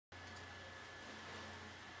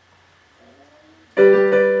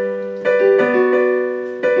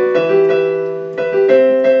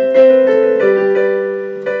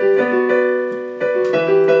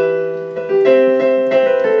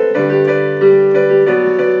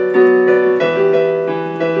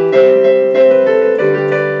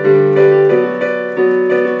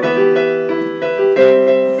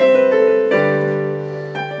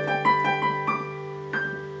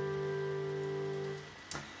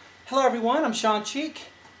Hello everyone, I'm Sean Cheek,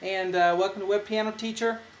 and welcome to Web Piano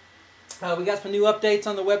Teacher. We got some new updates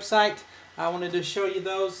on the website. I wanted to show you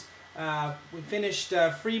those. We finished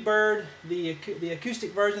Freebird, the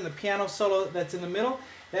acoustic version, the piano solo that's in the middle.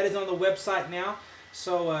 That is on the website now.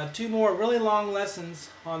 So two more really long lessons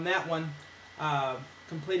on that one,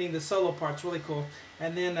 completing the solo parts, really cool.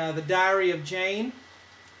 And then the Diary of Jane,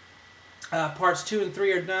 parts 2 and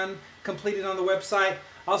 3 are done, completed on the website.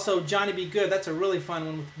 Also, Johnny Be Good, that's a really fun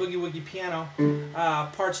one with Boogie Woogie Piano.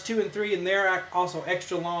 Parts 2 and 3, and they're also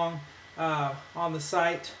extra long on the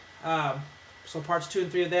site. So parts 2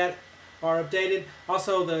 and 3 of that are updated.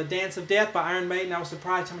 Also, the Dance of Death by Iron Maiden. I was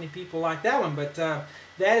surprised how many people like that one, but that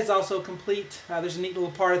is also complete. There's a neat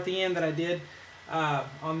little part at the end that I did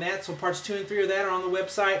on that. So parts 2 and 3 of that are on the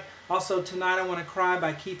website. Also, Tonight I Want to Cry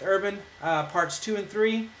by Keith Urban. Parts 2 and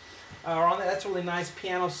 3 are on that. That's a really nice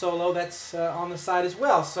piano solo. That's on the site as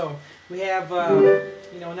well. So we have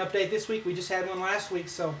an update this week. We just had one last week,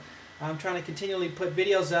 so I'm trying to continually put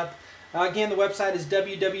videos up. Again, the website is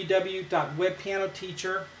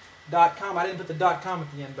www.webpianoteacher.com. I didn't put the .com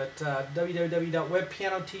at the end, but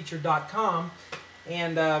www.webpianoteacher.com,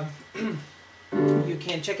 and you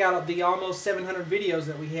can check out the almost 700 videos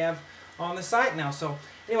that we have on the site now. So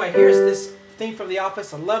anyway, here's this theme from The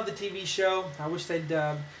Office. I love the TV show. I wish they'd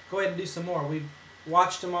go ahead and do some more. We've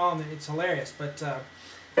watched them all, and it's hilarious. But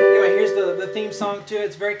anyway, here's the theme song to it.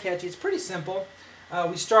 It's very catchy. It's pretty simple.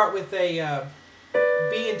 We start with a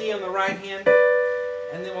B and D on the right hand,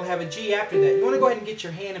 and then we'll have a G after that. You want to go ahead and get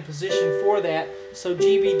your hand in position for that, so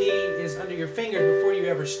G, B, D is under your fingers before you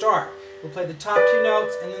ever start. We'll play the top 2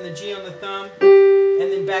 notes, and then the G on the thumb,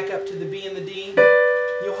 and then back up to the B and the D.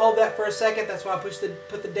 You'll hold that for a second. That's why I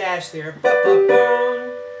put the dash there.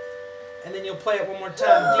 Ba-ba-bum. And then you'll play it one more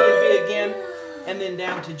time. D and B again, and then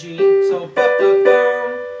down to G. So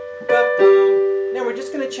ba-ba-bum, ba-bum. Now we're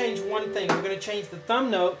just going to change one thing. We're going to change the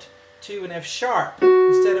thumb note to an F sharp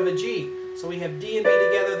instead of a G. So we have D and B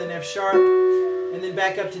together, then F sharp, and then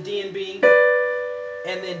back up to D and B,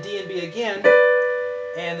 and then D and B again,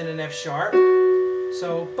 and then an F sharp.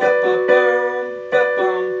 So ba-ba-bum,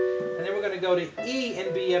 ba-bum. And then we're going to go to E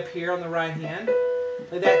and B up here on the right hand.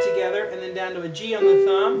 Play that together, and then down to a G on the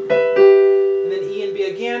thumb, and then E and B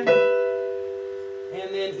again, and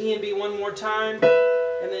then E and B one more time,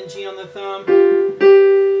 and then G on the thumb.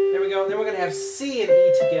 There we go. Then we're going to have C and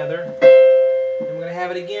E together. Then we're going to have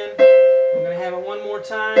it again. We're going to have it one more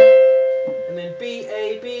time, and then B,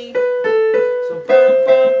 A, B. So bum,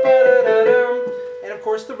 bum, ba-da-da-dum. And of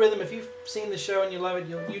course the rhythm. If you've seen the show and you love it,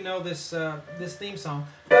 you know this this theme song.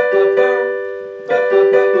 Ba-ba-bum,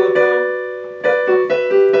 ba-ba-ba-ba-bum.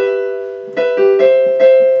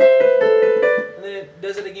 And then it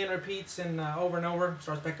does it again, repeats, and over and over.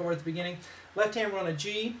 Starts back over at the beginning. Left hand we're on a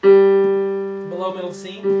G, below middle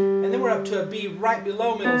C, and then we're up to a B right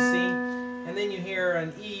below middle C, and then you hear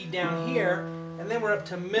an E down here, and then we're up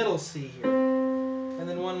to middle C here, and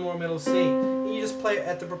then one more middle C. And you just play it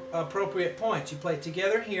at the appropriate points. You play it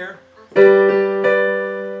together here, and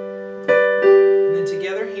then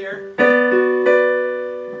together here, and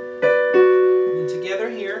then together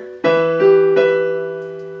here, and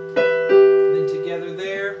then together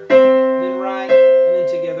there, then right, and then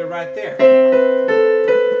together right there.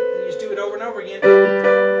 And you just do it over and over again.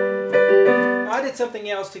 Now, I did something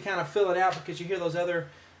else to kind of fill it out, because you hear those other,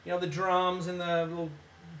 the drums and the little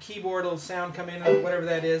keyboard, little sound come in, or whatever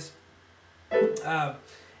that is.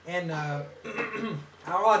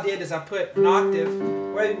 All I did is I put an octave.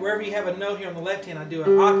 Wherever you have a note here on the left hand, I do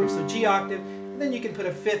an octave. So G octave, and then you can put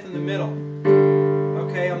a fifth in the middle.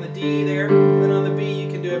 Okay, on the D there. And then on the B, you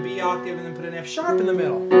can do a B octave and then put an F sharp in the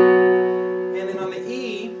middle. And then on the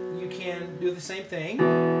E, you can do the same thing.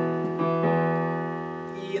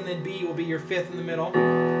 E and then B will be your fifth in the middle.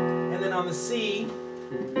 And then on the C,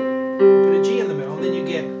 put a G in the middle, and then you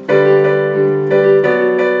get.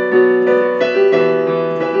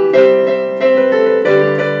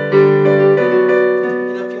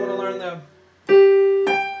 If you want to learn the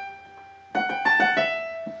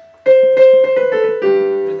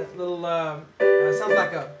that little, sounds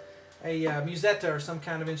like a musetta or some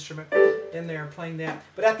kind of instrument in there playing that.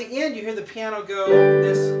 But at the end, you hear the piano go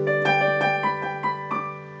this.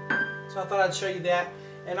 So I thought I'd show you that.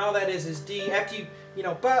 And all that is D. After you,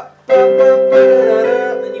 ba, ba, ba, ba, da, da,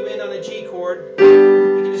 da, then you end on a G chord.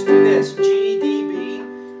 You can just do this. G, D, B,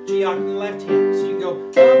 G octave in the left hand. So you can go,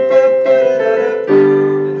 ba, ba, ba, da, da,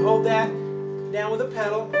 da, and hold that down with a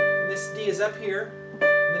pedal. And this D is up here.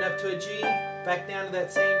 And then up to a G, back down to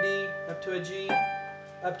that same D, up to a G,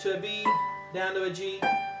 up to a B, down to a G,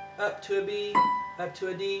 up to a B, up to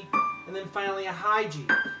a D, and then finally a high G.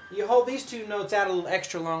 You hold these two notes out a little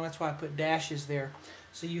extra long. That's why I put dashes there.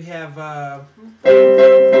 So you have.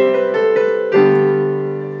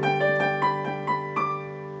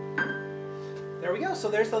 There we go. So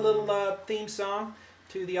there's the little theme song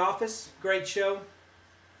to The Office. Great show.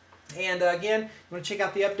 And again, you want to check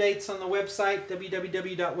out the updates on the website,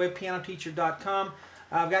 www.webpianoteacher.com.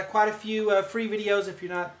 I've got quite a few free videos if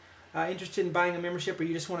you're not interested in buying a membership or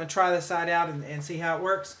you just want to try the site out and see how it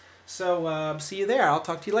works. So see you there. I'll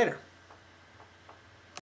talk to you later.